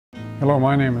Hello,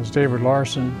 my name is David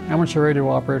Larson, amateur radio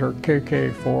operator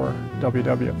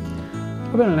KK4WW.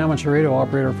 I've been an amateur radio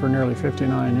operator for nearly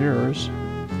 59 years,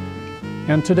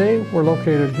 and today we're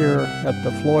located here at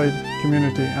the Floyd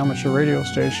Community Amateur Radio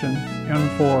Station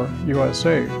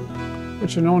N4USA,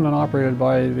 which is owned and operated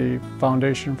by the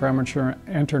Foundation for Amateur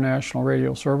International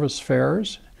Radio Service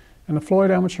Fairs and the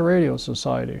Floyd Amateur Radio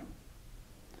Society.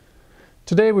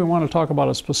 Today we want to talk about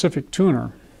a specific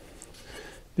tuner,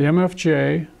 the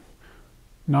MFJ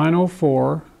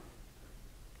 904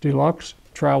 Deluxe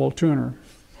Travel Tuner.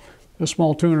 This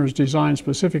small tuner is designed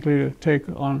specifically to take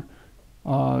on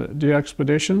the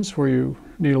expeditions where you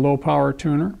need a low power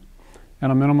tuner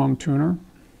and a minimum tuner.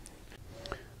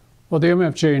 Well, the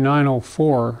MFJ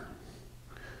 904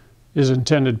 is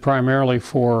intended primarily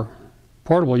for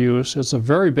portable use. It's a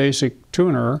very basic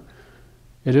tuner.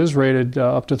 It is rated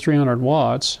up to 300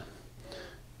 watts.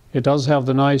 It does have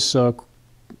the nice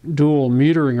dual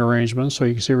metering arrangement, so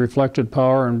you can see reflected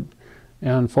power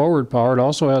and forward power. It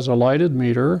also has a lighted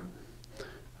meter,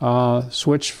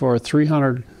 switch for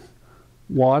 300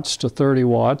 watts to 30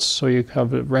 watts, so you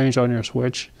have a range on your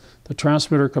switch. The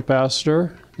transmitter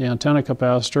capacitor, the antenna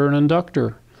capacitor, and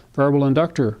inductor, variable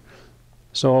inductor.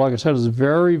 So like I said, it's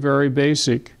very, very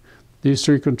basic. These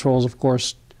three controls, of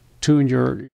course, tune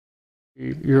your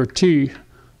T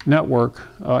network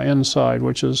inside,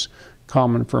 which is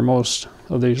common for most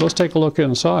of these. Let's take a look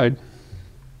inside.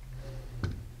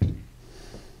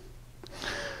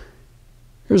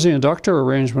 Here's the inductor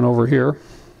arrangement over here.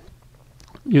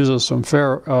 Uses some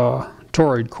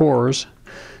toroid cores,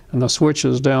 and the switch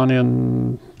is down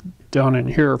in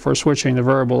here for switching the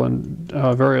variable and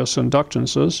various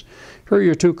inductances. Here are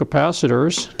your two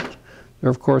capacitors. They're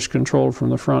of course controlled from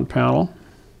the front panel,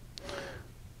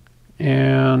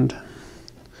 and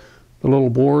the little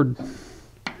board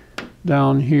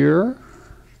down here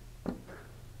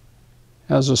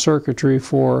has a circuitry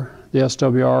for the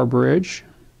VSWR bridge.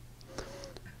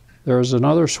 There's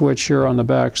another switch here on the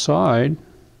back side.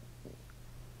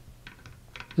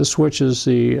 This switches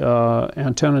the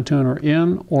antenna tuner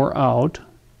in or out.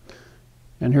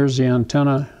 And here's the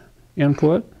antenna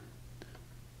input.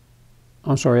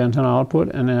 I'm sorry, antenna output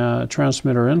and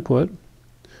transmitter input.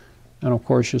 And of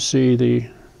course you see the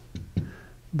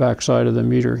back side of the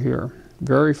meter here.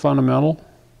 Very fundamental.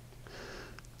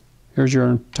 Here's your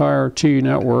entire T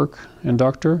network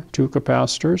inductor, two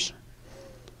capacitors.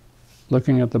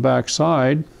 Looking at the back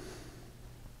side,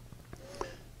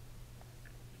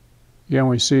 again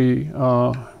we see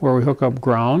where we hook up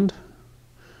ground.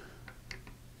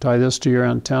 Tie this to your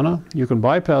antenna. You can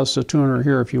bypass the tuner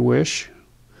here if you wish.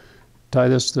 Tie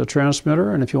this to the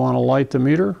transmitter, and if you want to light the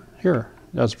meter, here.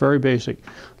 That's very basic.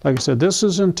 Like I said, this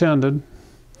is intended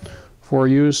for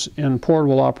use in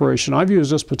portable operation. I've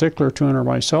used this particular tuner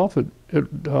myself.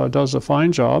 It does a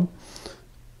fine job.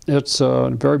 It's a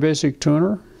very basic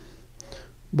tuner,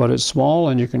 but it's small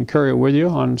and you can carry it with you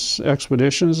on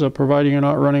expeditions, providing you're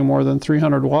not running more than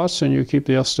 300 watts and you keep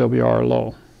the SWR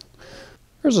low.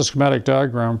 Here's a schematic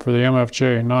diagram for the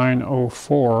MFJ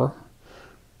 904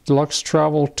 Deluxe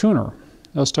Travel Tuner,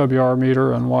 SWR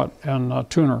meter and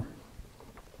tuner.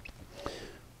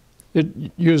 It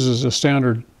uses a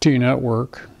standard T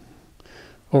network.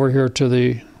 Over here to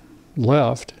the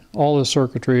left, all the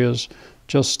circuitry is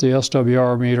just the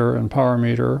SWR meter and power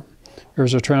meter.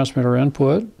 Here's a transmitter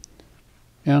input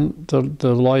and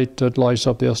the light that lights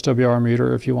up the SWR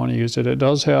meter if you want to use it. It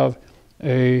does have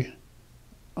a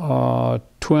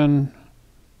twin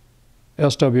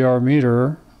SWR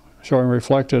meter showing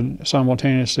reflected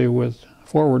simultaneously with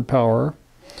forward power.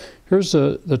 Here's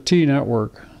the T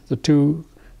network, the two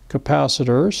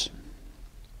capacitors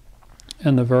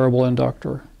and the variable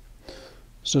inductor.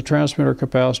 It's a transmitter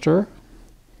capacitor,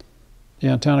 the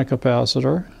antenna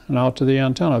capacitor, and out to the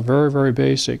antenna. Very, very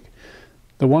basic.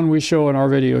 The one we show in our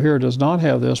video here does not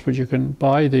have this, but you can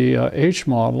buy the H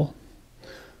model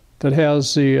that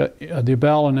has the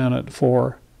balun in it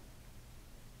for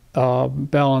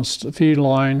balanced feed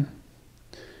line,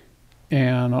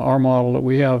 and our model that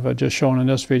we have just shown in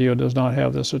this video does not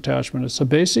have this attachment. It's a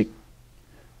basic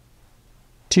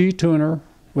T tuner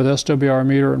with SWR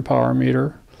meter and power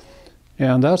meter,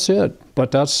 and that's it.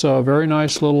 But that's a very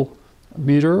nice little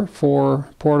meter for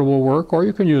portable work, or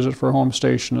you can use it for home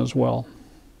station as well.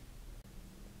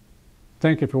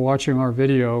 Thank you for watching our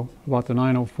video about the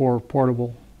 904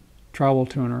 portable travel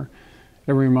tuner.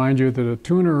 Let me remind you that a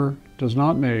tuner does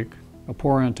not make a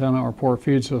poor antenna or poor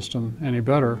feed system any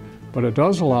better, but it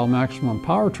does allow maximum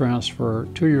power transfer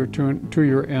to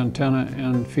your antenna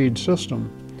and feed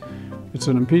system. It's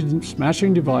an impedance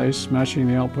matching device matching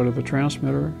the output of the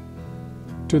transmitter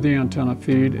to the antenna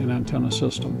feed and antenna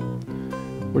system,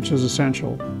 which is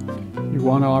essential. You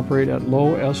want to operate at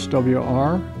low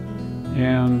SWR,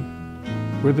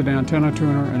 and with an antenna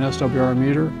tuner and SWR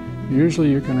meter, usually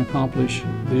you can accomplish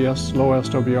the low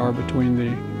SWR between the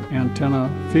antenna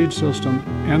feed system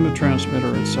and the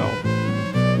transmitter itself.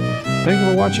 Thank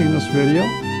you for watching this video,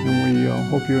 and we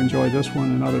hope you enjoy this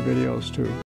one and other videos too.